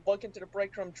welcome to the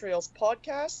Breadcrumb Trails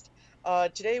podcast.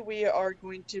 Today we are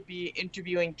going to be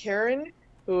interviewing Karen,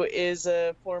 who is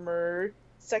a former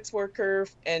sex worker,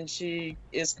 and she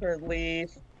is currently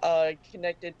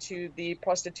connected to the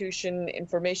Prostitution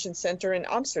Information Center in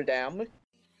Amsterdam. Behind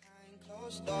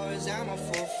closed doors, I'm a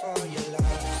fool for your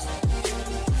love.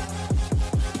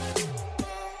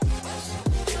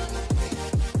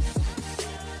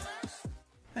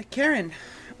 Karen,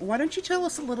 why don't you tell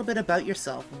us a little bit about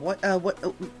yourself?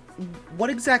 What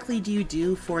exactly do you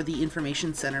do for the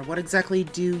information center? What does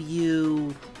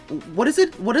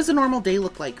a normal day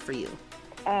look like for you?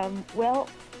 Well,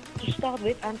 to start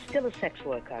with, I'm still a sex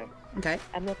worker. Okay.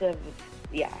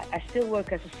 I still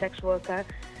work as a sex worker,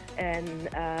 and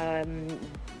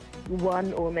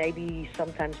one or maybe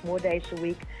sometimes more days a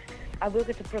week, I work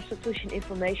at the Prostitution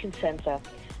Information Center,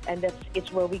 and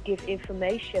it's where we give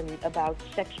information about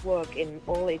sex work in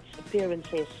all its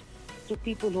appearances to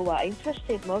people who are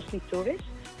interested, mostly tourists,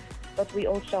 but we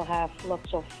also have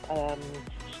lots of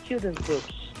student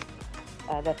groups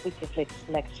that we give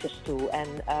lectures to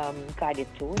and guided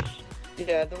tours.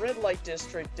 Yeah, the red light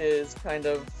district is kind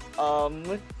of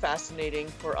fascinating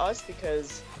for us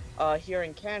because here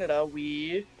in Canada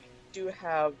we do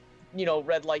have,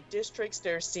 red light districts.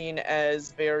 They're seen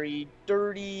as very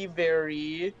dirty,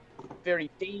 very, very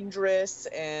dangerous,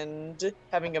 and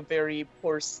having a very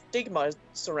poor stigma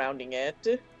surrounding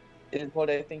it is what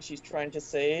I think she's trying to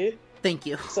say. Thank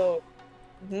you. So,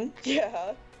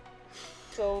 yeah.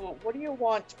 So, what do you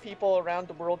want people around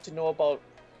the world to know about,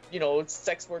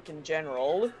 sex work in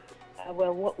general?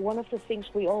 One of the things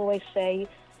we always say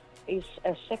is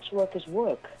sex work is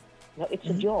work. No, it's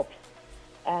a job.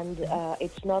 And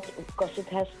it's not because it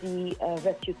has the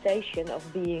reputation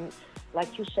of being,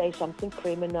 like you say, something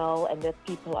criminal and that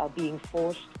people are being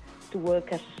forced to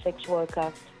work as a sex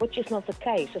worker, which is not the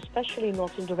case, especially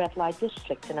not in the red light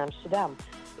district in Amsterdam.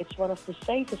 It's one of the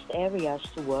safest areas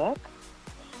to work,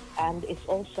 and it's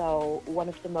also one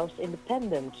of the most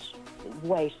independent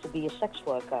ways to be a sex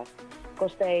worker,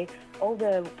 because all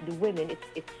the women,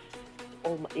 it's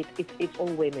all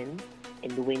women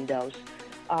in the windows,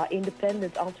 are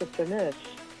independent entrepreneurs,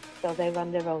 so they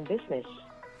run their own business.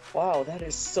 Wow, that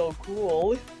is so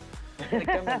cool.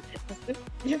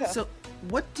 Yeah. So,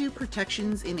 what do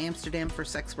protections in Amsterdam for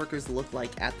sex workers look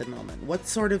like at the moment? What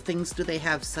sort of things do they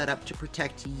have set up to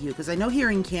protect you? Because I know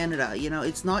here in Canada,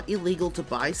 it's not illegal to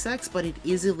buy sex, but it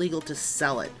is illegal to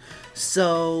sell it.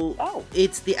 So,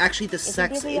 it's the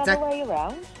sex. Is it the other way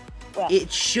around? Well,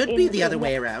 it should be the other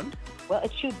way around. Well,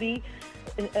 it should be.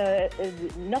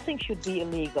 Nothing should be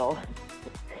illegal,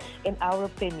 in our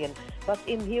opinion. But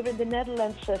here in the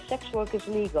Netherlands, sex work is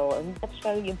legal, and that's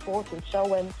very important. So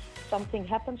when something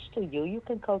happens to you, you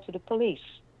can go to the police.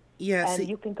 Yes. And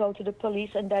you can go to the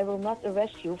police, and they will not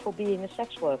arrest you for being a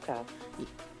sex worker,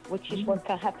 which is what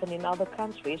can happen in other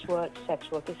countries where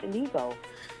sex work is illegal.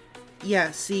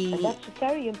 Yeah, see... And that's a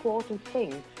very important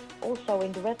thing. Also,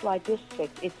 in the red light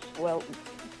district, it's,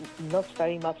 not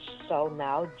very much so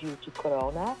now due to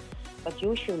Corona, but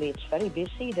usually it's very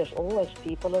busy. There's always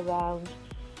people around.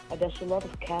 There's a lot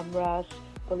of cameras,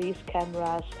 police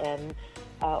cameras, and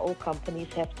all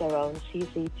companies have their own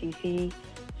CCTV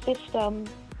system.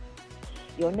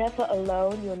 You're never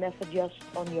alone. You're never just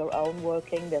on your own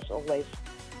working. There's always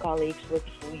colleagues with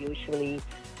you, usually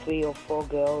 3 or 4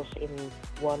 girls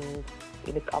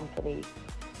in a company.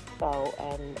 So,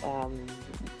 and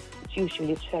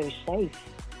it's very safe.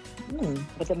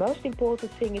 But the most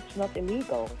important thing, it's not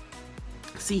illegal.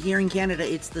 See, here in Canada,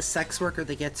 it's the sex worker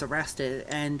that gets arrested,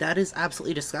 and that is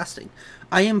absolutely disgusting.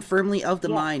 I am firmly of the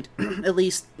mind, at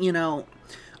least,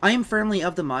 I am firmly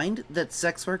of the mind that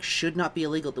sex work should not be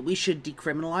illegal, that we should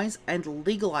decriminalize and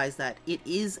legalize that. It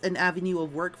is an avenue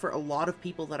of work for a lot of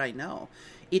people that I know.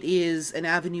 It is an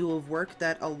avenue of work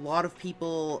that a lot of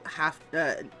people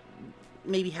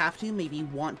maybe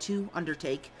want to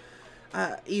undertake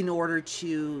in order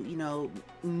to,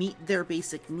 meet their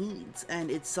basic needs.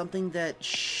 And it's something that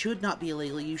should not be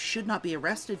illegal. You should not be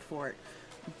arrested for it.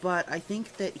 But I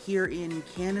think that here in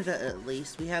Canada, at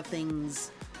least, we have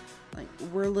things like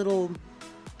we're a little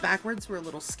backwards. We're a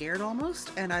little scared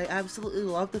almost. And I absolutely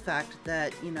love the fact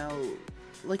that,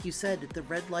 like you said, the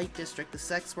red light district, the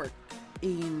sex work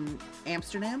in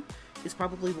Amsterdam is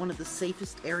probably one of the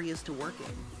safest areas to work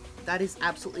in. That is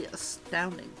absolutely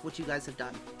astounding what you guys have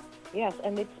done. Yes,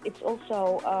 and it's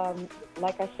also,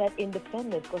 like I said,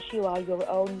 independent, because you are your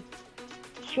own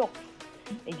shop.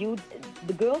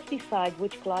 The girls decide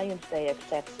which clients they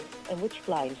accept and which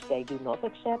clients they do not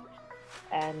accept,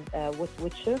 and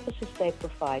which services they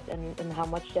provide and how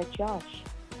much they charge.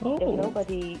 Oh. There's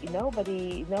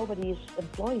nobody is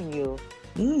employing you.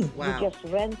 Wow.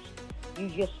 You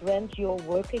just rent your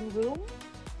working room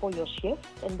for your shift,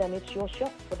 and then it's your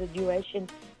shop for the duration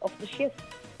of the shift.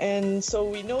 And so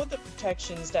we know the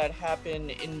protections that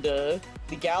happen in the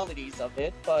legalities of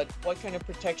it, but what kind of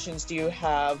protections do you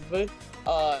have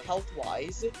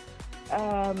health-wise?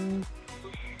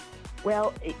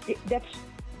 Well, that's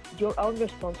your own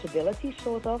responsibility,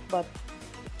 sort of, but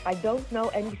I don't know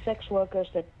any sex workers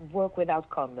that work without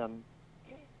condom.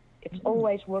 It's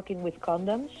always working with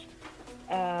condoms.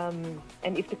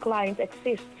 And if the client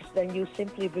exists, then you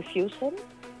simply refuse him.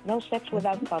 No sex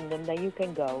without condom, then you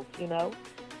can go, you know.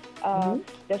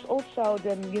 There's also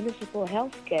the municipal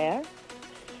health care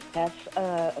has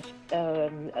a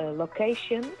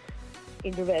location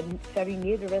in the very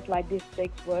near the red light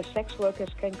district where sex workers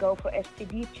can go for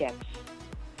STD checks.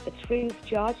 It's free of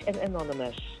charge and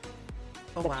anonymous.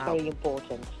 Oh, That's wow. very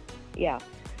important. Yeah.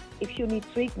 If you need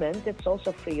treatment, it's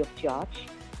also free of charge.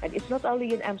 And it's not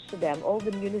only in Amsterdam. All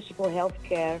the municipal health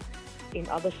care in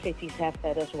other cities have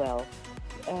that as well.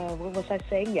 What was I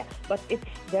saying? Yeah. But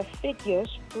their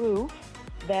figures prove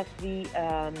that the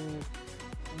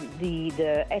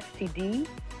STD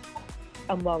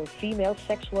among female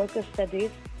sex workers, that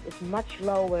is much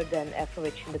lower than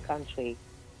average in the country.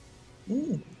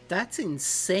 That's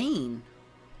insane.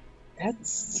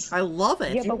 That's I love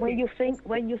it. Yeah, but when you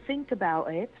think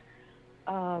about it,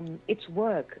 it's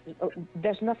work.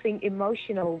 There's nothing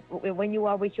emotional when you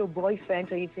are with your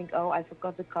boyfriend and you think, "Oh, I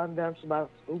forgot the condoms." Well,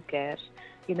 who cares?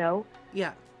 You know,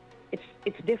 Yeah.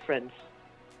 it's different.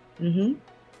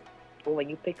 Or when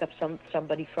you pick up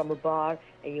somebody from a bar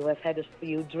and you have had a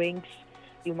few drinks,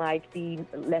 you might be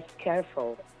less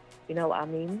careful. You know what I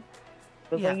mean?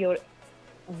 But Yeah. when you're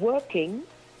working,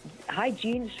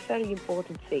 hygiene is a very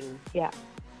important thing. Yeah.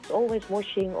 It's always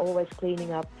washing, always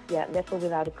cleaning up. Yeah, never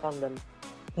without a condom.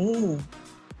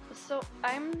 So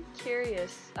I'm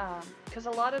curious, because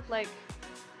a lot of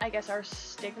I guess our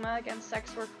stigma against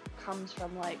sex work comes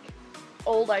from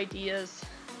old ideas.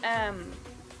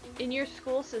 In your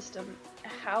school system,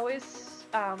 how is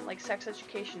sex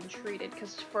education treated?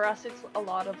 Because for us, it's a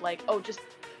lot of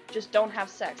just don't have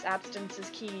sex. Abstinence is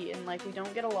key, and we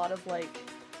don't get a lot of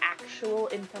actual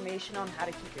information on how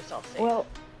to keep yourself safe. Well,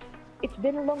 it's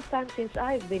been a long time since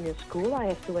I've been in school, I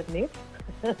have to admit.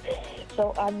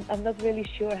 So I'm not really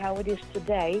sure how it is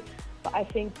today. But I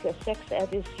think sex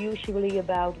ed is usually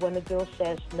about when a girl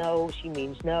says no, she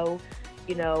means no,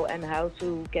 you know, and how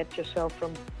to protect yourself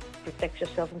from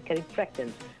getting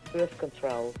pregnant, birth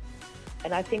control.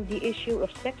 And I think the issue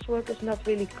of sex work is not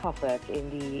really covered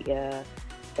in the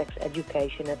sex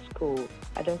education at school.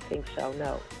 I don't think so,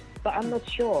 no. But I'm not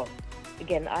sure.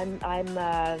 Again, I'm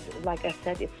like I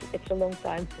said, it's a long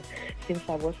time since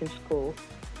I was in school.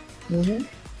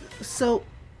 So,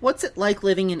 what's it like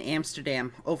living in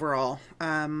Amsterdam overall?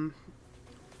 I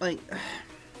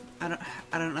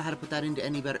don't know how to put that into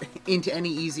any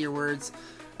easier words.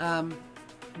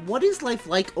 What is life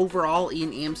like overall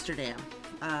in Amsterdam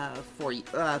for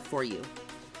you?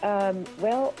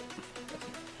 Well,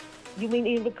 you mean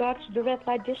in regards to the red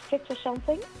light district or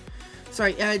something?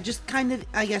 Sorry, just kind of,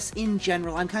 I guess, in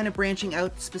general. I'm kind of branching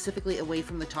out specifically away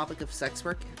from the topic of sex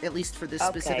work, at least for this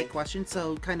specific question.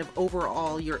 So, kind of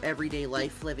overall, your everyday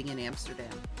life living in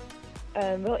Amsterdam.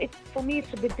 Well, for me,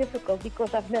 it's a bit difficult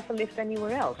because I've never lived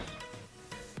anywhere else.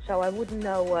 So I wouldn't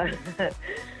know.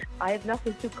 I have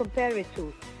nothing to compare it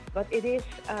to. But it is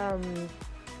a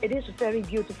very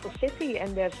beautiful city,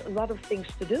 and there's a lot of things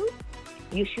to do.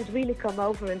 You should really come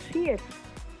over and see it.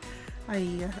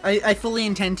 I fully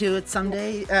intend to it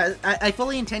someday. I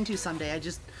fully intend to someday. I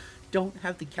just don't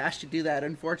have the cash to do that,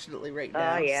 unfortunately, right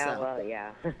now. Oh, yeah, so. well,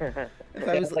 yeah. If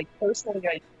I was personally,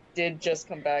 I did just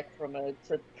come back from a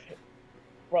trip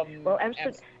from. Well,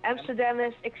 Amsterdam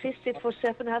has existed for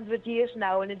 700 years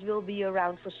now, and it will be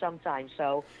around for some time.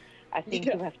 So, I think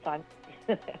you have time.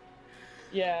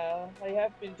 Yeah, I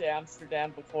have been to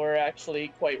Amsterdam before, actually,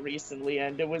 quite recently,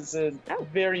 and it was a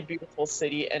very beautiful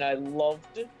city, and I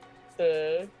loved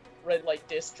the red light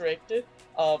district.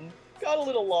 Got a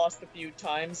little lost a few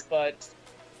times, but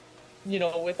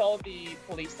with all the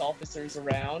police officers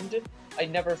around, I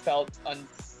never felt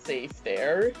unsafe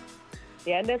there.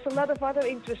 Yeah, and there's a lot of other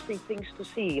interesting things to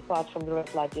see apart from the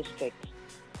red light district.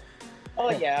 Oh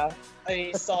yeah,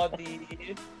 I saw the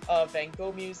Van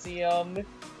Gogh Museum,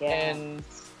 and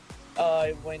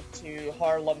I went to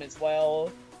Haarlem as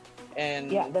well.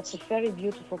 And yeah, that's a very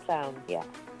beautiful town. Yeah.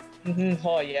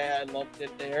 Oh yeah, I loved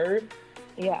it there.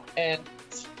 Yeah. And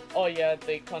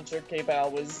the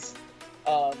Concertgebouw was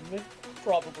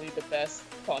probably the best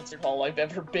concert hall I've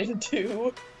ever been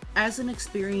to. As an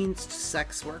experienced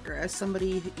sex worker, as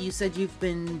somebody, you said you've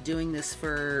been doing this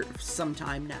for some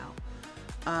time now.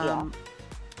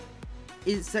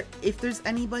 Is there, if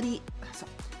anybody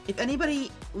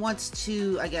wants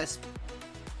to, I guess,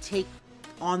 take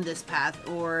on this path,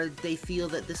 or they feel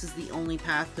that this is the only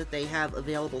path that they have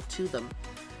available to them,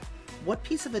 what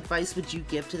piece of advice would you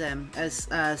give to them as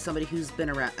somebody who's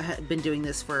been doing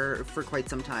this for quite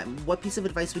some time? What piece of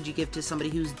advice would you give to somebody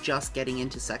who's just getting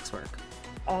into sex work?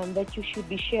 That you should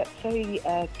be very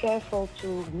careful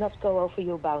to not go over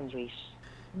your boundaries.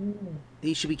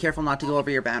 You should be careful not to go over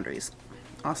your boundaries.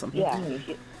 Awesome. Yeah.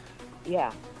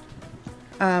 Yeah.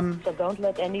 So don't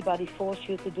let anybody force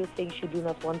you to do things you do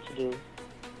not want to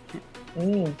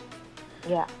do.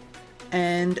 Yeah.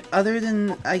 And other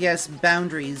than, I guess,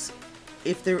 boundaries,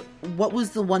 what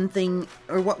was one thing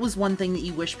that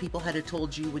you wish people had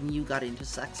told you when you got into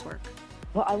sex work?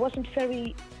 Well, I wasn't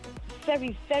very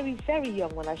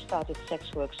young when I started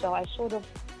sex work, so I sort of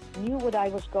knew what I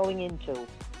was going into.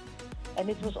 And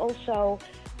it was also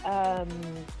a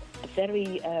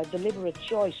very deliberate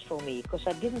choice for me, because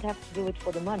I didn't have to do it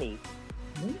for the money.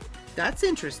 That's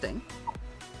interesting.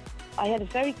 I had a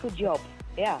very good job,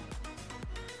 yeah.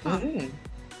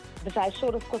 But I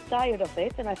sort of got tired of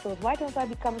it, and I thought, why don't I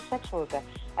become a sex worker?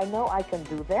 I know I can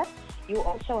do that. You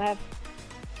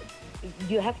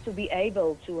have to be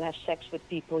able to have sex with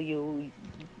people you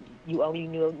only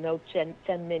know 10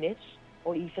 minutes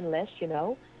or even less, you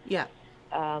know. Yeah.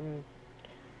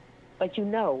 But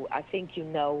I think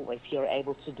if you're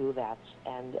able to do that,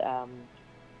 and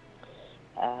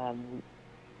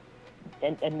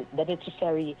that it's a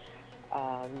very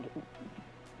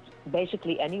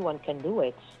basically anyone can do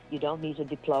it. You don't need a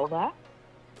diploma.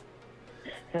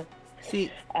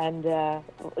 See, and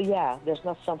there's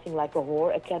not something like a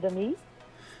whore academy.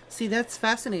 See, that's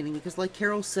fascinating, because like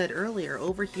Carol said earlier,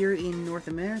 over here in North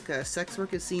America, sex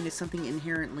work is seen as something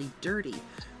inherently dirty,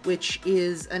 which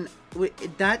is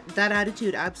that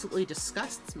attitude absolutely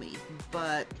disgusts me.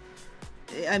 But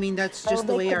I mean, that's just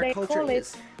the way our culture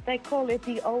is. They call it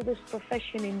the oldest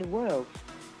profession in the world,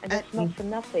 and that's not for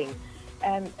nothing.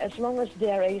 And as long as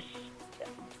there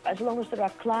are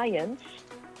clients,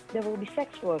 there will be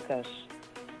sex workers.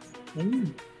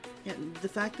 Yeah, the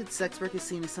fact that sex work is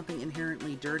seen as something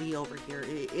inherently dirty over here,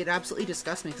 it absolutely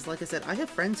disgusts me, because like I said, I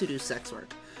have friends who do sex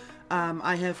work.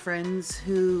 I have friends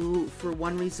who, for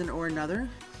one reason or another,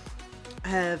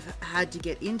 have had to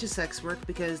get into sex work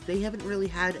because they haven't really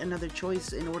had another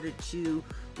choice in order to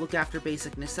look after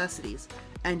basic necessities.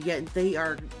 And yet they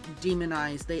are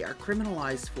demonized, they are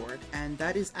criminalized for it, and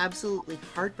that is absolutely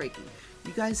heartbreaking.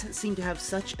 You guys seem to have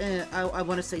such an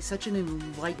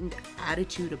enlightened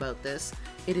attitude about this.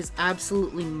 It is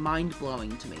absolutely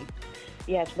mind-blowing to me.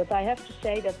 Yes, but I have to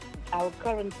say that our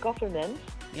current government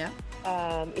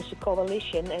is a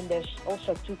coalition, and there's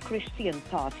also 2 Christian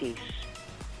parties.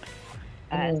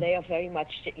 And they are very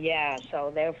much,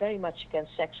 so they're very much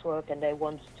against sex work, and they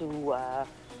want to,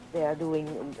 they are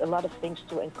doing a lot of things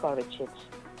to encourage it.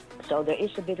 So there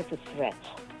is a bit of a threat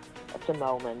at the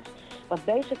moment. But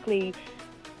basically,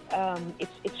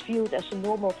 it's viewed as a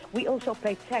normal. We also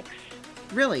pay tax.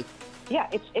 Really? Yeah,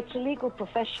 it's a legal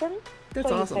profession. That's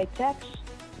so awesome. You pay tax.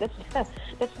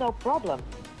 That's no problem.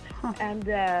 Huh. And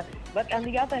but on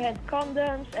the other hand,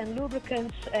 condoms and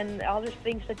lubricants and other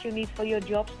things that you need for your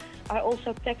jobs are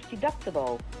also tax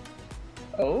deductible.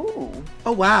 Oh.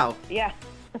 Oh wow. Yeah.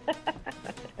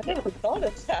 I never thought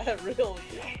of that, really.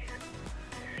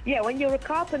 Yeah, when you're a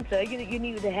carpenter, you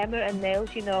need a hammer and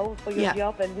nails, for your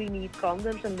job, and we need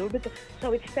condoms and lubricants,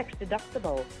 so it's tax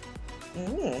deductible.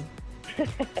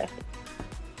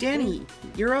 Danny,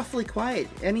 you're awfully quiet.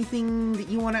 Anything that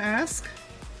you want to ask?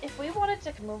 If we wanted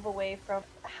to move away from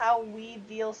how we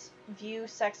view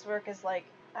sex work as, like,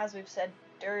 as we've said,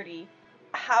 dirty,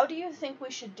 how do you think we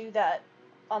should do that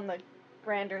on the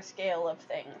grander scale of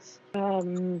things?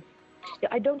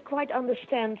 I don't quite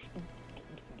understand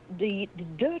the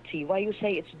dirty, why you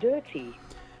say it's dirty.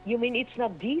 You mean it's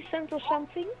not decent or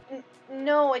something?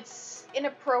 No, it's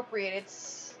inappropriate.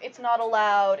 It's not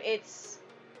allowed.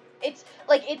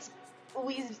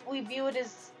 We view it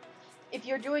as, if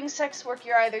you're doing sex work,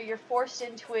 you're forced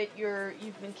into it,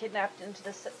 you've been kidnapped into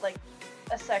this, like,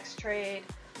 a sex trade.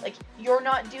 Like, you're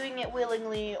not doing it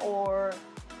willingly, or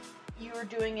you're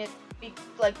doing it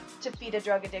to feed a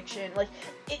drug addiction. Like,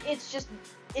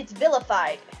 it's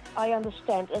vilified. I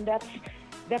understand, and that's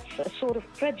a sort of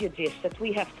prejudice that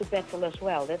we have to battle as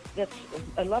well. That's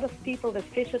a lot of people that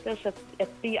visit us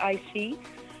at BIC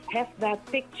have that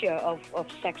picture of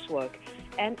sex work,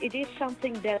 and it is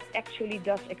something that actually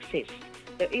does exist.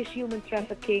 There is human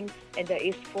trafficking, and there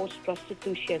is forced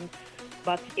prostitution,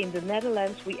 But in the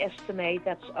Netherlands, we estimate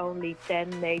that's only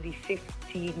 10, maybe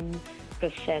 15%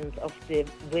 of the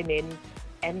women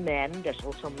and men, there's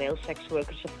also male sex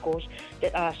workers, of course,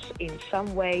 that are in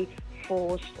some way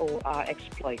forced or are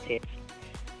exploited.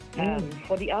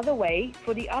 For the other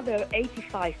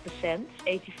 85%,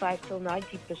 85 to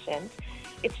 90%,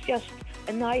 it's just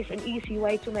a nice and easy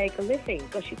way to make a living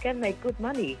because you can make good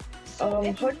money.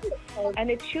 And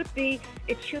it should be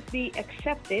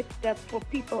accepted that for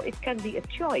people it can be a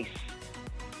choice.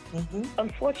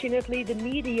 Unfortunately, the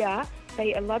media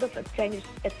pay a lot of attention,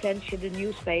 the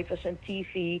newspapers and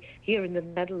TV here in the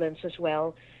Netherlands as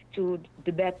well, to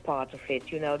the bad part of it,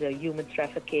 the human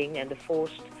trafficking and the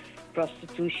forced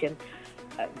prostitution,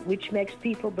 which makes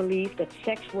people believe that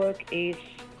sex work is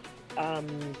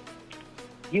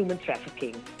human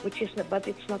trafficking, but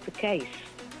it's not the case.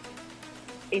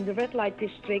 In the red light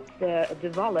district,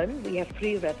 the Wallen, we have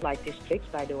 3 red light districts,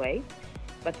 by the way,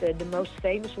 but the most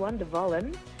famous one, the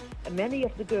Wallen, many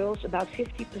of the girls, about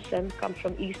 50%, come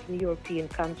from Eastern European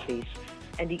countries.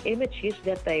 And the image is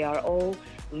that they are all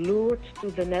lured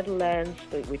to the Netherlands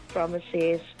with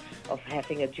promises of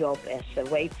having a job as a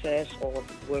waitress or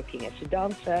working as a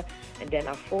dancer, and then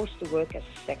are forced to work as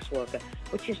a sex worker,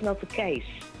 which is not the case.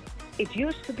 It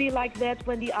used to be like that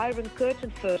when the Iron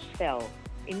Curtain first fell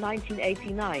in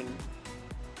 1989.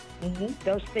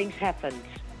 Those things happened.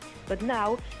 But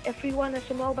now everyone has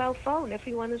a mobile phone,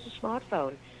 everyone has a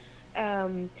smartphone.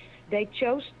 The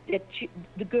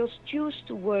girls choose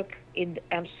to work in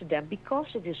Amsterdam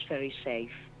because it is very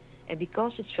safe and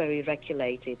because it's very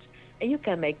regulated, and you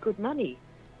can make good money.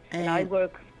 And I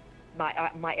work,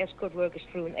 my escort work is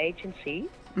through an agency.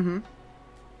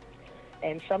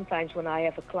 And sometimes when I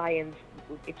have a client,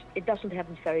 it doesn't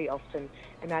happen very often,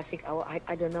 and I think,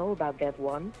 I don't know about that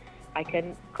one. I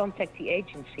can contact the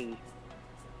agency,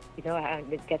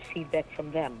 and get feedback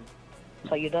from them.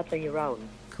 So you're not on your own.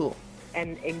 Cool.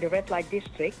 And in the red light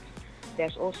district,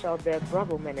 there's also the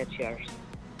brothel managers.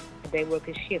 They work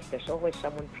in shift. There's always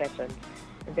someone present.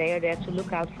 And they are there to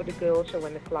look out for the girls, so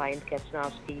when the client gets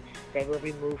nasty, they will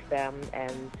remove them.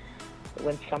 And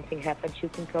when something happens, you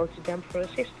can go to them for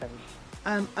assistance.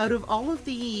 Out of all of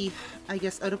the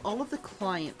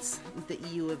clients that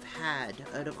you have had,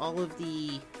 out of all of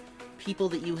the people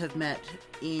that you have met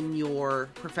in your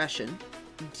profession,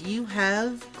 do you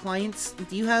have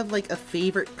like a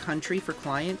favorite country for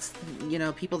clients?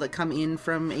 People that come in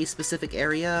from a specific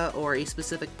area or a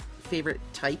specific favorite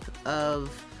type of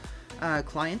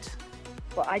client?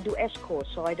 Well, I do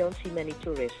escorts, so I don't see many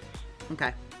tourists.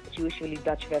 Okay. It's usually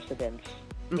Dutch residents.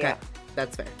 Okay. Yeah.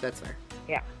 That's fair.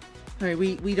 Yeah. All right,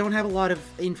 we don't have a lot of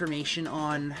information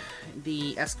on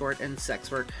the escort and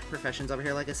sex work professions over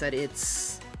here. Like I said,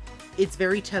 it's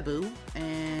very taboo,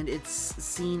 and it's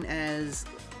seen as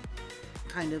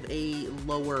kind of a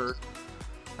lower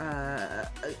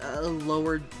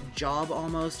job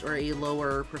almost, or a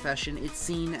lower profession. It's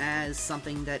seen as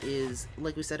something that is,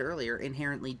 like we said earlier,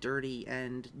 inherently dirty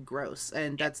and gross,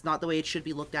 and that's not the way it should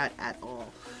be looked at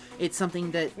all. It's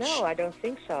something that... No, I don't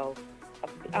think so.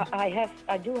 I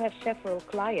do have several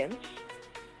clients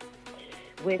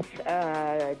with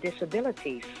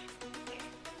disabilities.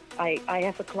 I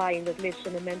have a client that lives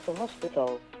in a mental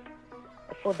hospital.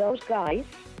 For those guys,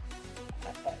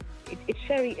 it's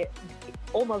very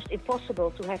almost impossible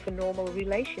to have a normal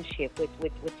relationship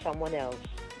with someone else.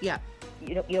 Yeah.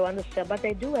 You understand, but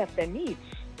they do have their needs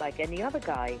like any other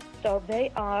guy. So they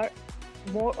are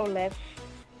more or less,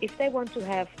 if they want to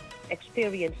have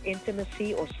experience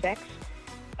intimacy or sex,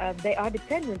 they are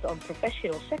dependent on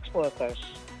professional sex workers.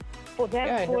 For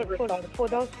that, for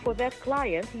that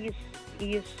client, he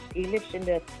lives in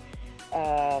that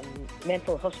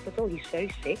mental hospital. He's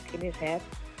very sick in his head,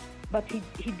 but he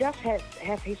does have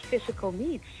his physical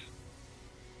needs.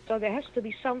 So there has to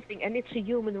be something, and it's a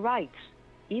human right,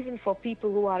 even for people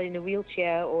who are in a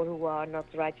wheelchair or who are not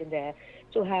right in there,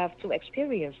 to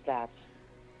experience that.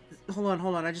 Hold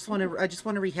on. I just want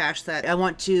to rehash that. I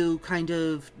want to kind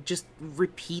of just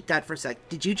repeat that for a sec.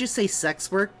 Did you just say sex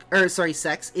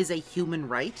is a human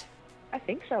right? I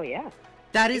think so, yeah.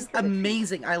 That is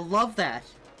amazing. I love that.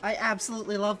 I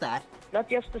absolutely love that. Not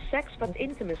just the sex, but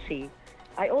intimacy.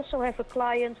 I also have a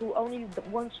client who only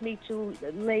wants me to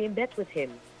lay in bed with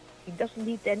him. He doesn't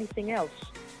need anything else.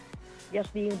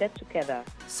 Just being in bed together.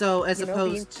 So as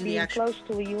opposed to the actual... close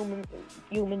to a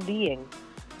human being.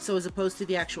 So as opposed to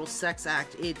the actual sex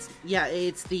act, it's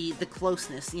the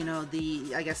closeness,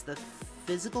 the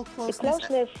physical closeness. The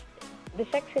closeness, the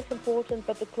sex is important,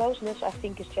 but the closeness, I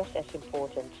think, is just as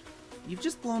important. You've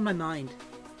just blown my mind.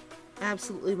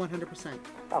 Absolutely 100%.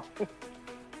 Oh.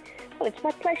 Well, it's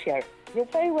my pleasure. You're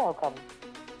very welcome.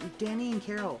 Danny and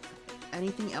Carol,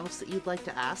 anything else that you'd like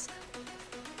to ask?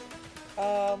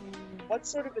 What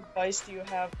sort of advice do you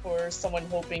have for someone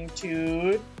hoping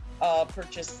to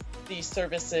purchase these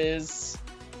services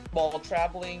while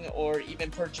traveling, or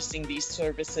even purchasing these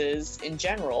services in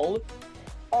general?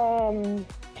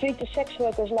 Treat the sex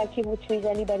workers like you would treat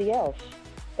anybody else.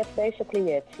 That's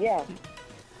basically it, yeah.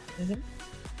 Mm-hmm.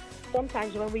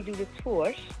 Sometimes when we do the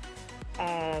tours,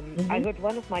 I heard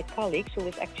one of my colleagues, who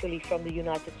is actually from the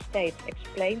United States,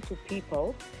 explain to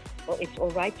people, well, it's all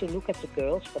right to look at the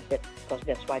girls, but because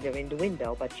that's why they're in the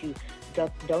window, but you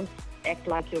don't act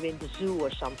like you're in the zoo or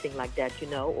something like that,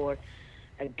 or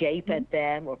gape at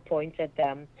them or point at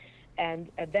them. And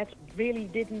that really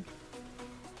didn't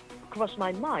cross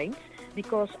my mind,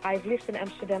 because I've lived in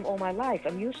Amsterdam all my life.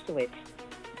 I'm used to it.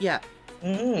 Yeah.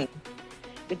 Mm.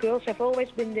 The girls have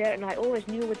always been there, and I always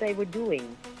knew what they were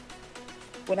doing.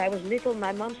 When I was little,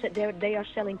 my mom said they are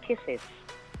selling kisses.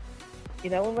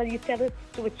 And when you tell it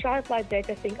to a child like that,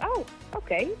 they think, oh,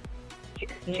 okay.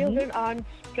 Children aren't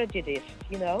prejudiced,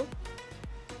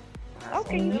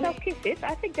 Okay, you sell kisses.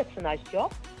 I think that's a nice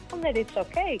job. And then it's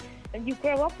okay. And you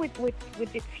grow up with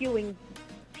it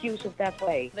views of that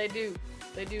way. They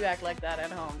do act like that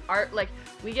at home.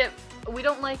 We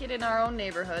don't like it in our own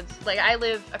neighborhoods. Like, I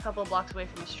live a couple blocks away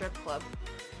from a strip club,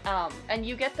 and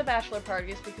you get the bachelor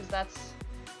parties because that's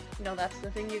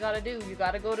the thing you gotta do. You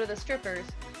gotta go to the strippers.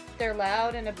 They're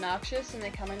loud and obnoxious, and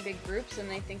they come in big groups, and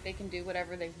they think they can do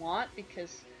whatever they want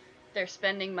because they're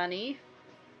spending money.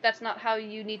 That's not how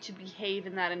you need to behave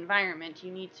in that environment.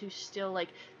 You need to still,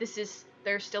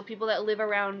 there's still people that live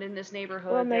around in this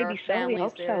neighborhood. Well, maybe there are so. families We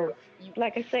hope there. so.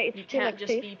 Like I say, it's You still can't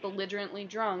just exists. be belligerently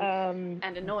drunk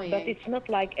and annoying. But it's not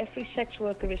like every sex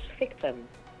worker is a victim.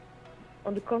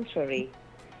 On the contrary,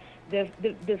 the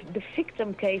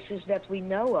victim cases that we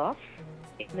know of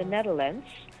in the Netherlands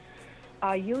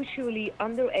are usually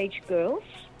underage girls,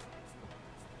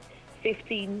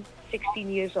 15, 16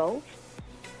 years old,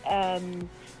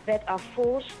 that are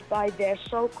forced by their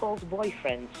so-called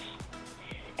boyfriends.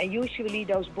 And usually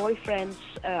those boyfriends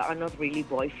are not really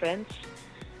boyfriends,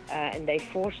 and they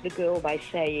force the girl by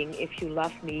saying, if you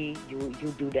love me,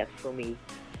 you do that for me.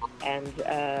 And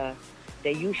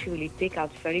they usually pick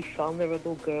out very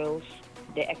vulnerable girls.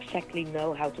 They exactly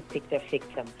know how to pick their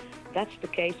victim. That's the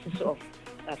cases of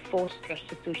forced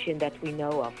prostitution that we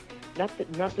know of.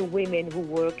 Not the women who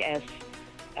work as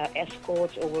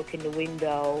escorts or work in the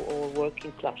window or work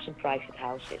in clubs and private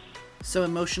houses. So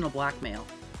emotional blackmail.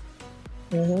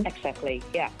 Exactly,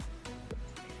 yeah.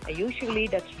 And usually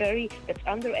that's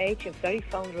underage and very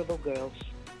vulnerable girls.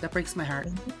 That breaks my heart.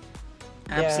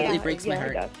 Absolutely breaks my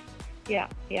heart. It does.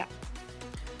 Yeah.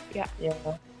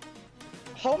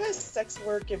 How has sex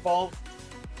work evolved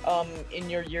in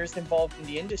your years involved in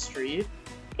the industry?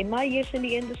 In my years in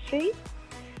the industry,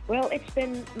 well, it's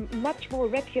been much more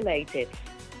regulated.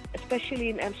 Especially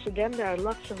in Amsterdam, there are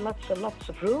lots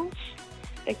of rules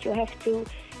that you have to.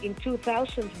 In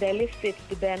 2000, they lifted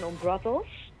the ban on brothels.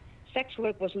 Sex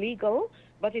work was legal,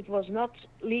 but it was not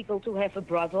legal to have a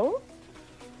brothel,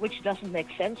 which doesn't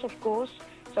make sense, of course.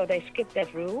 So they skipped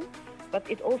that rule. But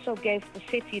it also gave the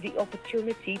city the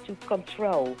opportunity to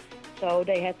control. So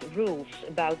they had rules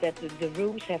about that. The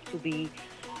rooms have to be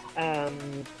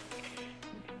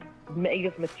made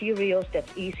of materials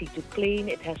that's easy to clean.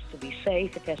 It has to be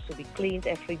safe. It has to be cleaned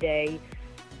every day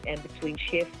and between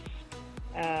shifts.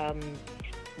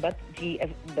 But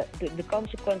the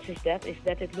consequence is that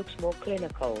it looks more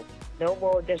clinical.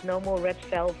 There's no more red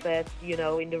velvet,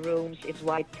 in the rooms. It's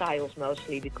white tiles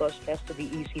mostly because it has to be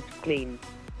easy to clean.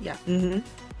 Yeah.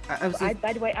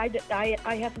 By the way,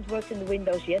 I haven't worked in the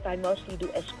windows yet. I mostly do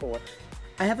escorts.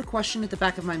 I have a question at the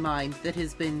back of my mind that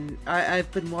has been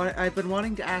I've been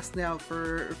wanting to ask now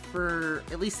for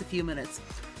at least a few minutes.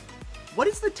 What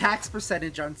is the tax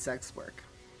percentage on sex work?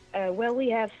 Well, we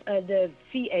have the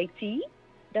VAT.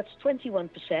 That's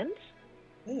 21%.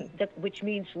 Which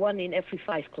means 1 in every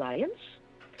 5 clients.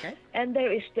 Okay. And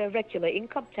there is the regular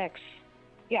income tax.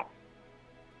 Yeah.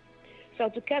 So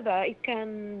together it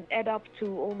can add up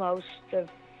to almost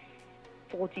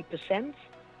 40%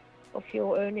 of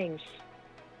your earnings.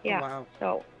 Yeah. Oh, wow.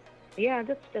 So, yeah,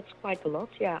 that's quite a lot.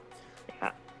 Yeah.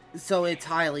 So it's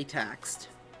highly taxed.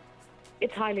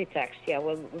 It's highly taxed. Yeah.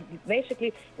 Well,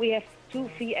 basically we have 2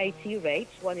 VAT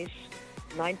rates. One is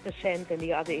 9% and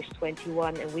the other is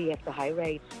 21%, and we have the high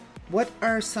rate. What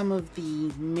are some of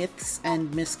the myths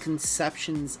and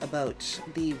misconceptions about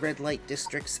the red light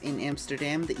districts in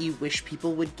Amsterdam that you wish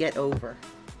people would get over?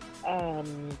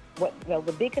 Well,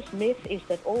 the biggest myth is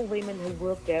that all women who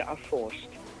work there are forced.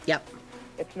 Yep.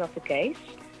 That's not the case.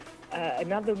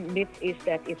 Another myth is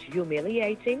that it's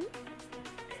humiliating,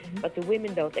 but the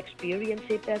women don't experience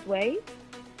it that way.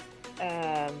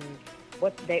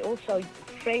 What they also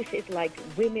phrase it like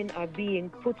women are being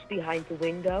put behind the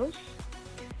windows,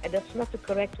 and that's not the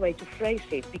correct way to phrase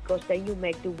it, because then you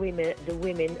make the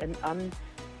women an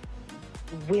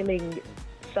unwilling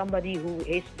somebody who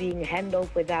is being handled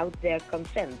without their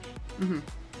consent.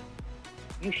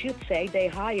 You should say they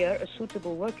hire a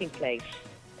suitable working place.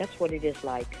 That's what it is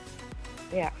like.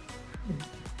 Yeah.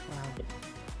 Wow.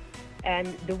 And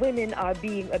the women are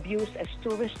being abused as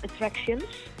tourist attractions.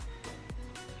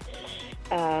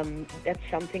 That's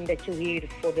something that you hear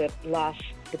for the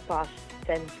past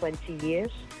 10, 20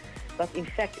 years. But in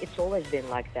fact, it's always been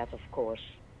like that, of course.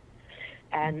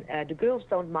 And the girls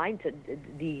don't mind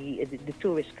the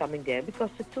tourists coming there,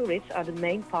 because the tourists are the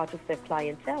main part of their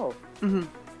clientele,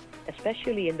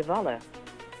 especially in the Valle.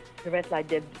 The red light,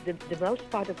 the most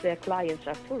part of their clients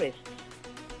are tourists.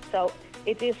 So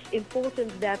it is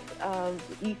important that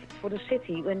for the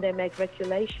city, when they make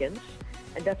regulations,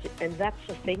 and that's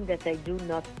a thing that they do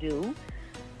not do,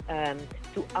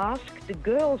 to ask the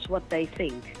girls what they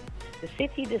think. The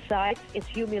city decides it's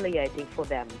humiliating for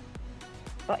them,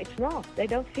 but it's not. They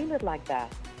don't feel it like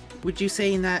that. Would you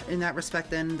say in that respect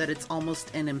then that it's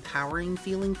almost an empowering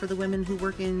feeling for the women who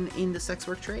work in the sex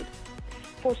work trade?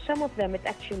 For some of them, it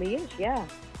actually is, yeah,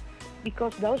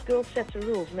 because those girls set the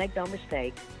rules. Make no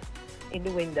mistake. In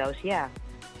the windows, yeah.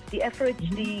 The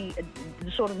average, the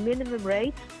sort of minimum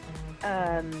rate,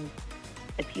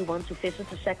 if you want to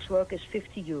visit a sex work, is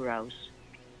 50 euros.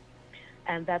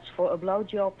 And that's for a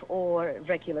blowjob or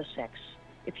regular sex.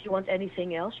 If you want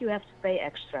anything else, you have to pay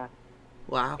extra.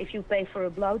 Wow. If you pay for a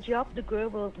blowjob, the girl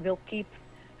will keep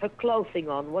her clothing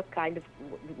on. What kind of...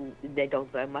 They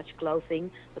don't wear much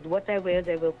clothing, but what they wear,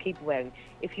 they will keep wearing.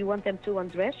 If you want them to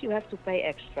undress, you have to pay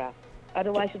extra.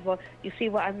 Otherwise, it will... You see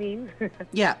what I mean?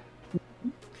 Yeah.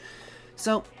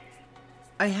 So,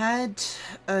 I had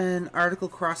an article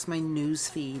cross my news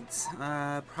feeds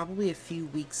probably a few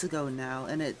weeks ago now,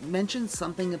 and it mentioned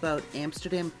something about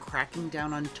Amsterdam cracking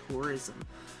down on tourism.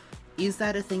 Is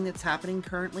that a thing that's happening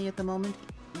currently at the moment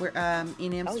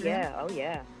in Amsterdam? Oh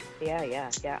yeah.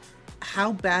 Yeah.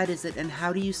 How bad is it, and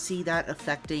how do you see that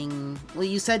affecting... Well,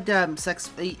 you said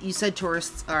you said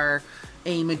tourists are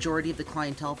a majority of the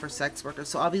clientele for sex workers,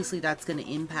 so obviously that's going to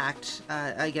impact,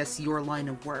 I guess, your line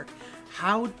of work.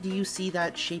 How do you see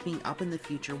that shaping up in the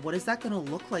future? What is that going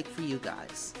to look like for you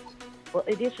guys? Well,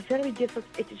 it is a very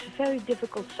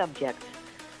difficult subject,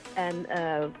 and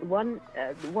one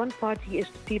party is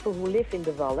the people who live in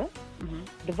the Valle.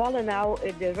 The Valle now,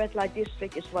 the red light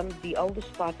district, is one of the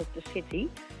oldest parts of the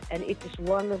city, and it is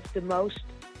one of the most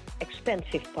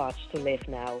expensive parts to live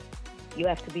now. You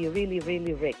have to be really,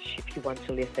 really rich if you want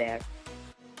to live there.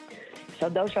 So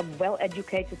those are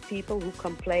well-educated people who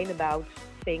complain about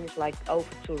things like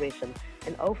over-tourism.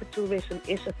 And over-tourism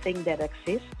is a thing that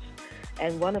exists.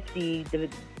 And one of the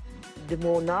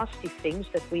more nasty things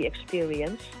that we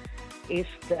experience is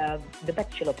the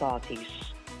bachelor parties.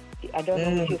 I don't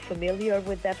know if you're familiar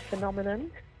with that phenomenon.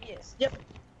 Yes. Yep.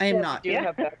 I am not. We do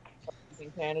have bachelor parties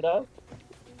in Canada.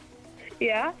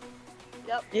 Yeah?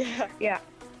 Yep. Yeah. Yeah.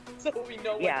 So we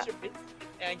know what you mean.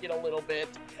 And get a little bit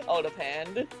out of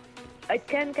hand. It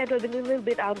can get a little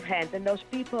bit out of hand, and those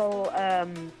people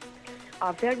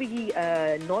are very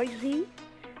noisy.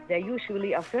 They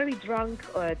usually are very drunk,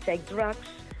 take drugs,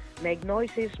 make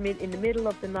noises in the middle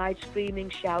of the night, screaming,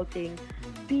 shouting,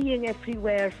 peeing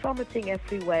everywhere, vomiting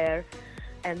everywhere,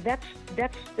 and that's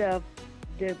the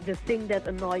thing that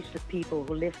annoys the people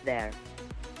who live there.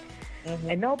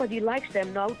 And nobody likes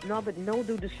them. No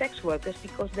do the sex workers,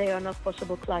 because they are not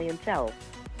possible clientele.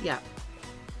 Yeah.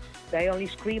 They only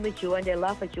scream at you and they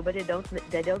laugh at you, but they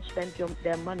don't spend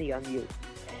their money on you.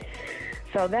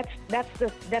 So that's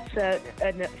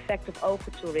an effect of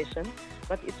over-tourism,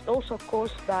 but it's also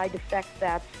caused by the fact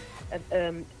that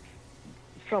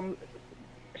from,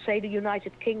 say, the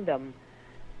United Kingdom,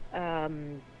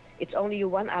 it's only a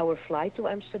 1-hour flight to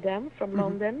Amsterdam from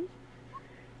London,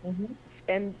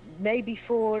 and maybe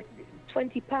for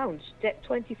 £20,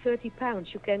 20, 30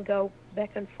 pounds, you can go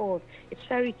back and forth. It's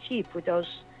very cheap with those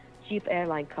cheap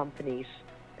airline companies,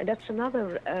 and that's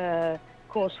another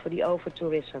cause for the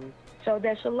over-tourism. So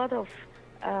there's a lot of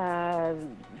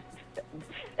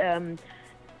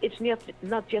it's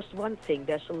not just one thing.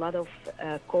 There's a lot of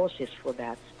causes for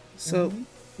that. So,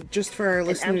 just for our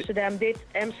listeners,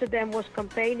 Amsterdam was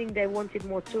campaigning. They wanted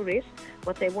more tourists,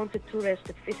 but they wanted tourists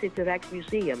to visit the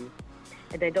Rijksmuseum,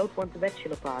 and they don't want the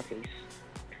bachelor parties.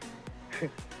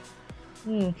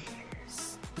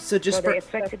 So just So they for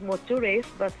attracted more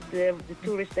tourists, but the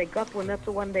tourists they got were not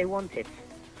the one they wanted.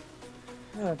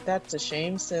 Oh, that's a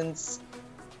shame since,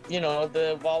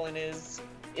 the Wallen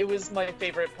it was my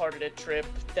favorite part of the trip,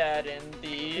 that and the...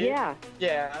 Yeah.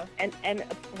 Yeah. And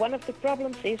one of the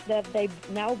problems is that they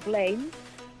now blame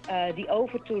the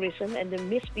over-tourism and the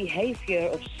misbehavior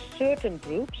of certain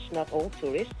groups, not all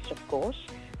tourists, of course,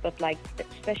 but like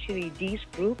especially these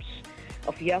groups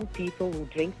of young people who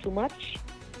drink too much,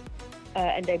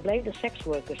 and they blame the sex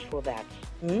workers for that.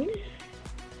 Mm?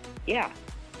 Yeah.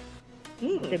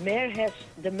 Mm.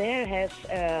 The mayor has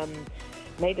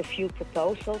made a few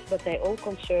proposals, but they all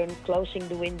concern closing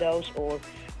the windows or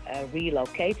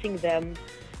relocating them,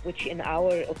 which in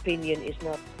our opinion is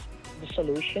not the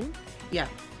solution. yeah.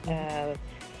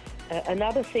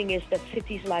 Another thing is that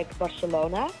cities like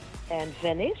Barcelona and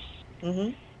Venice,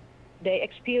 Mm-hmm. they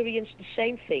experience the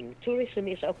same thing. Tourism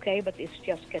is okay, but it's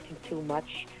just getting too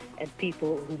much, and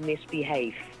people who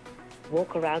misbehave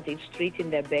walk around in street in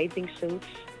their bathing suits.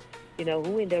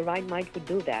 Who in their right mind would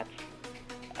do that?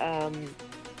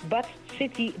 But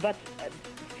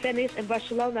Venice and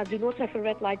Barcelona do not have a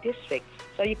red light district,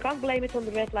 so you can't blame it on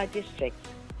the red light district.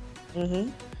 Mm-hmm.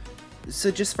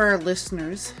 So just for our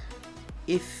listeners,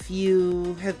 if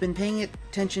you have been paying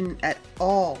attention at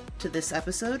all to this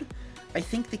episode, I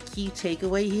think the key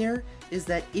takeaway here is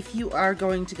that if you are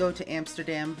going to go to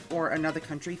Amsterdam or another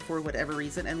country for whatever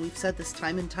reason, and we've said this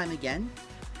time and time again,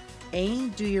 A,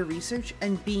 do your research,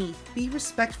 and B, be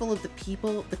respectful of the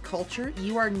people, the culture.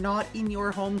 You are not in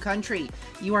your home country.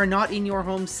 You are not in your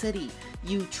home city.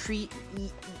 You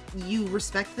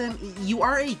respect them. You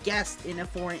are a guest in a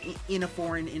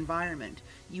foreign environment.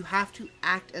 You have to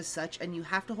act as such, and you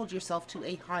have to hold yourself to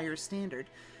a higher standard.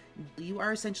 You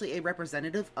are essentially a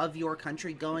representative of your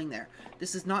country going there.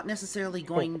 This is not necessarily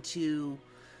going to,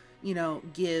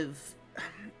 give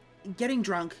getting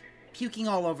drunk, puking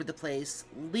all over the place,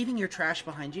 leaving your trash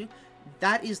behind you.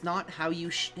 That is not how you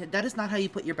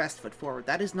put your best foot forward.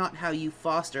 That is not how you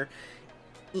foster,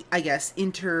 I guess,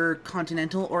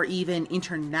 intercontinental or even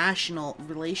international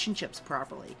relationships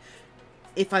properly,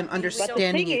 if I'm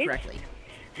understanding it correctly.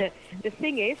 The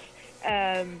thing is,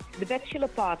 the bachelor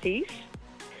parties,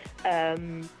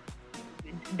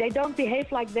 they don't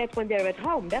behave like that when they're at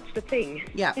home. That's the thing.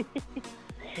 Yeah.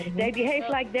 They behave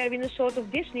like they're in a sort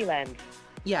of Disneyland.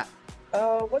 Yeah.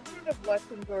 What sort of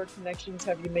lessons or connections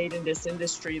have you made in this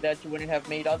industry that you wouldn't have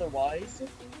made otherwise?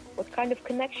 What kind of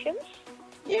connections?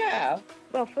 Yeah.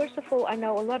 Well, first of all, I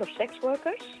know a lot of sex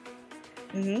workers.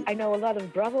 Mm-hmm. I know a lot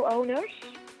of brothel owners.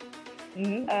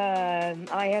 Mm-hmm.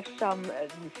 I have some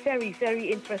very,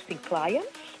 very interesting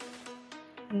clients.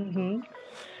 Mm-hmm.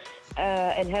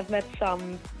 And have met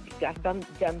I've done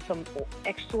some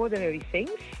extraordinary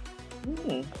things.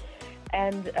 Mm.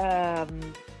 And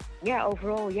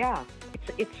overall,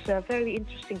 it's a very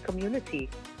interesting community.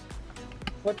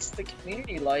 What's the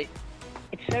community like?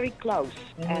 It's very close,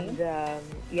 Mhm.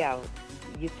 and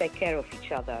you take care of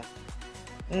each other.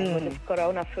 And when the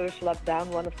corona first locked down,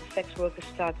 one of the sex workers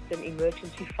started an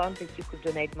emergency fund that you could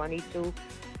donate money to,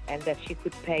 and that she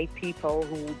could pay people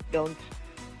who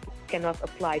cannot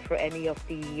apply for any of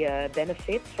the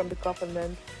benefits from the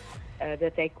government,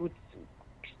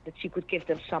 that she could give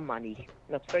them some money,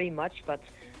 not very much, but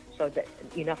so that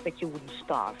enough that you wouldn't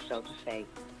starve, so to say.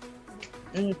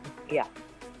 Yeah.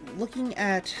 Looking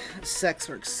at sex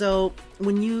work, so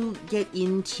when you get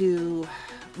into,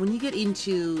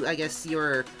 I guess,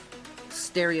 your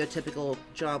stereotypical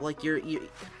job, like your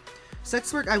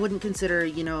sex work, I wouldn't consider,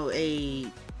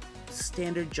 a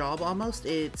standard job almost.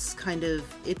 It's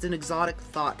an exotic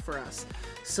thought for us.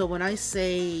 So when I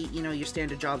say, your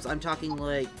standard jobs, I'm talking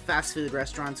like fast food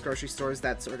restaurants, grocery stores,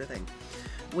 that sort of thing.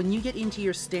 When you get into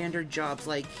your standard jobs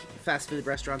like fast food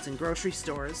restaurants and grocery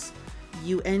stores,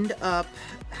 you end up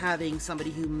having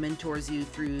somebody who mentors you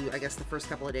through, I guess, the first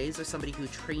couple of days, or somebody who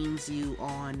trains you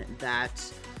on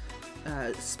that,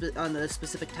 on the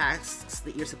specific tasks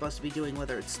that you're supposed to be doing,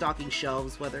 whether it's stocking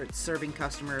shelves, whether it's serving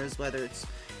customers, whether it's,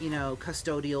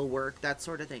 custodial work, that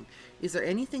sort of thing. Is there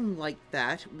anything like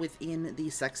that within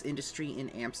the sex industry in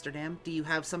Amsterdam? Do you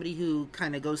have somebody who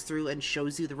kind of goes through and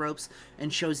shows you the ropes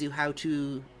and shows you how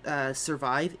to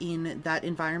survive in that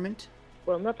environment?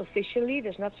 Well, not officially.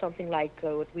 There's not something like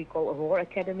what we call a whore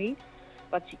academy,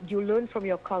 but you learn from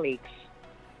your colleagues.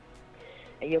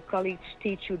 And your colleagues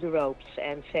teach you the ropes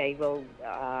and say, well,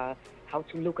 how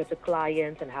to look at a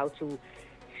client and how to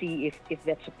see if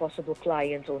that's a possible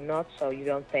client or not, so you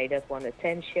don't pay that one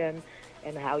attention,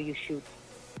 and how you should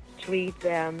treat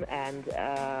them, and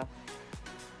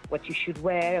what you should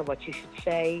wear and what you should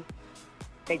say.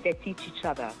 They teach each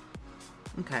other.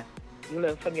 Okay. You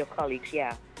learn from your colleagues,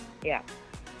 yeah. Yeah.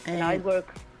 And I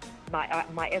work,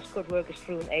 my escort work is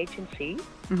through an agency.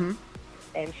 Mm-hmm.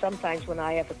 And sometimes when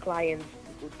I have a client,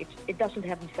 it doesn't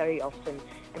happen very often.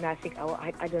 And I think, oh,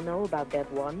 I don't know about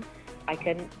that one. I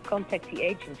can contact the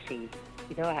agency,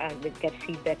 and get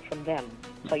feedback from them.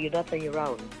 So you're not on your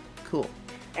own. Cool.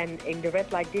 And in the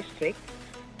red light district,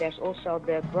 there's also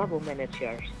the brothel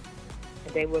managers.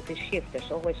 And they work in shift.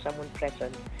 There's always someone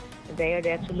present. And they are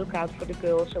there to look out for the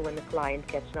girls. So when the client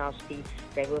gets nasty,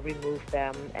 they will remove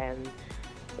them. And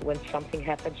when something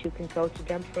happens, you can go to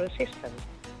them for assistance.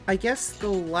 I guess the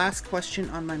last question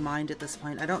on my mind at this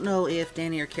point, I don't know if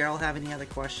Danny or Carol have any other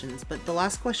questions, but the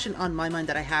last question on my mind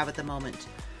that I have at the moment,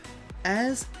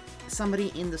 as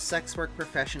somebody in the sex work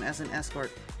profession, as an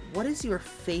escort, what is your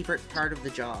favorite part of the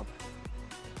job?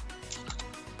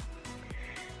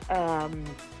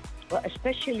 Well,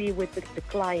 especially with the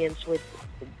clients, with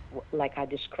like I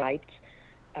described,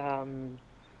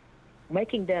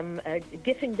 making them,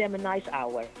 giving them a nice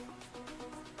hour.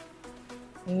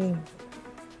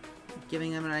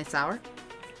 Giving them a nice hour?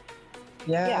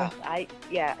 Yeah.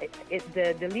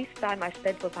 The least time I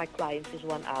spend with my clients is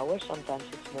 1 hour. Sometimes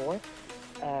it's more,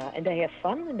 and they have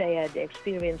fun and they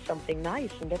experience something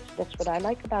nice, and that's what I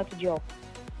like about the job.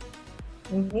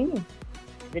 Mm-hmm.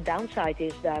 The downside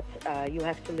is that you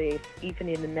have to live, even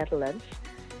in the Netherlands,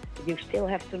 you still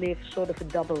have to live sort of a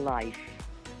double life.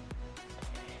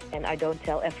 And I don't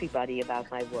tell everybody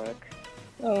about my work.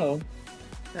 Oh.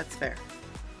 That's fair.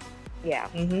 Yeah.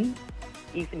 Mm-hmm.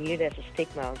 Even here there's a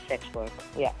stigma on sex work.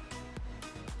 Yeah.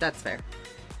 That's fair.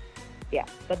 Yeah.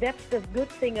 But that's the good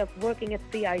thing of working at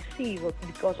PIC,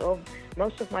 because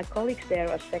most of my colleagues there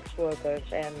are sex workers,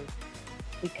 and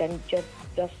we can just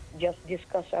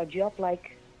discuss our job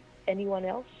like anyone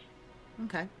else.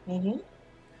 Okay. Mm-hmm.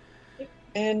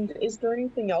 And is there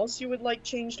anything else you would like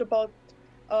changed about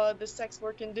the sex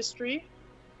work industry?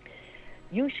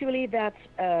 Usually that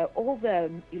all the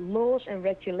laws and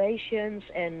regulations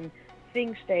and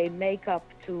things they make up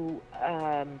to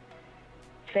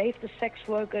save the sex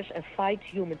workers and fight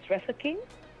human trafficking.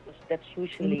 That's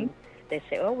usually, they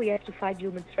say, oh, we have to fight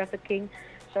human trafficking.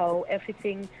 So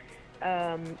everything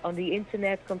on the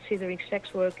internet considering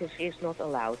sex workers is not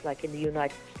allowed, like in the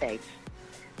United States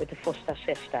with the FOSTA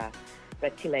SESTA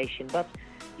regulation. But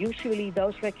usually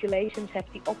those regulations have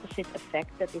the opposite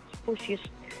effect, that it pushes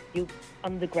you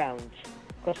underground.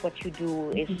 Because what you do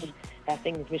is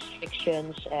having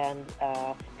restrictions, and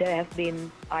there have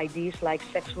been ideas like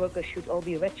sex workers should all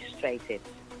be registered.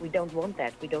 We don't want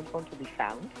that. We don't want to be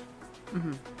found.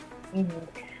 Mm-hmm. Mm-hmm.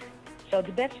 So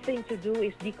the best thing to do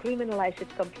is decriminalize it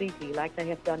completely, like they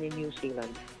have done in New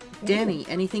Zealand. Danny,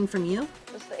 anything from you?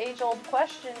 Just the age-old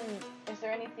question, is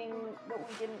there anything that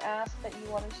we didn't ask that you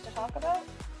wanted us to talk about?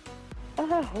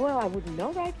 Well, I wouldn't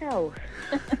know right now.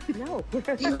 No.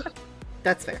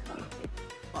 That's fair.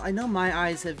 Well, I know my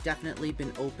eyes have definitely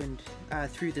been opened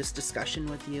through this discussion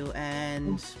with you,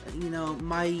 and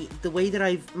the way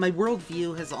that my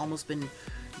worldview has almost been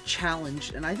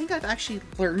challenged, and I think I've actually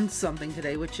learned something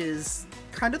today, which is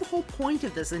kind of the whole point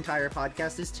of this entire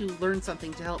podcast, is to learn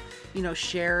something, to help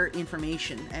share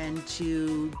information and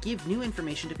to give new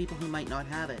information to people who might not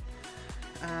have it.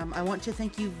 I want to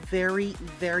thank you very,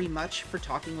 very much for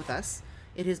talking with us.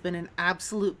 It has been an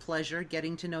absolute pleasure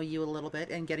getting to know you a little bit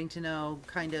and getting to know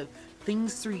kind of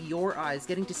things through your eyes,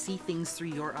 getting to see things through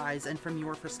your eyes and from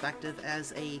your perspective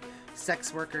as a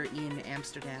sex worker in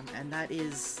Amsterdam. And that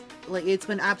is, it's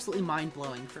been absolutely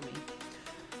mind-blowing for me.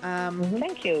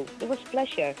 Thank you. It was a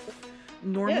pleasure.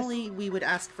 Normally, we would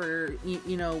ask for,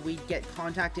 we'd get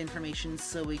contact information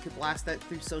so we could blast that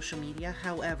through social media.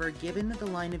 However, given the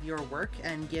line of your work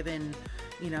and given,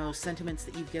 sentiments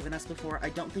that you've given us before, I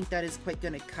don't think that is quite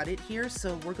going to cut it here.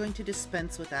 So we're going to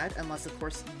dispense with that, unless, of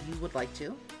course, you would like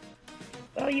to.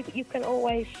 Well, you can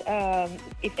always,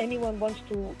 if anyone wants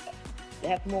to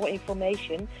have more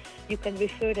information, you can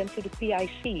refer them to the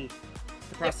PIC.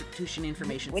 The Prostitution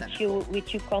Information Center.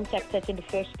 Which you contacted in the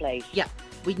first place. Yeah.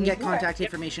 We can get contact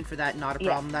information for that, not a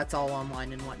problem. Yeah. That's all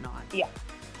online and whatnot. Yeah.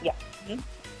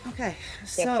 Okay,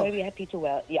 They're so... very happy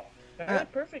to, yeah. All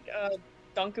right, perfect.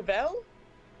 Dank u wel.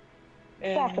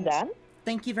 Graag gedaan.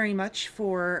 Thank you very much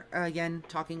for, again,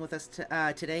 talking with us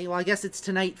today. Well, I guess it's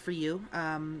tonight for you.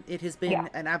 It has been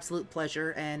an absolute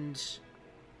pleasure, and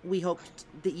we hope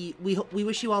that we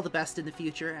wish you all the best in the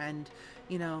future, and,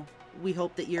 we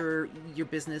hope that your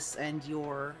business and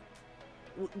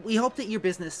we hope that your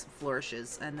business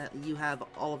flourishes and that you have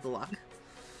all of the luck.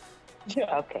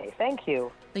 Yeah. Okay, thank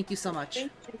you. Thank you so much.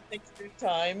 Thank you. Thanks for your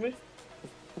time.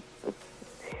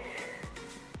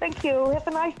 Thank you. Have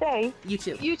a nice day. You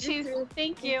too. You too.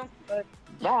 Thank you.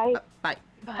 Bye. Bye.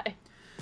 Bye.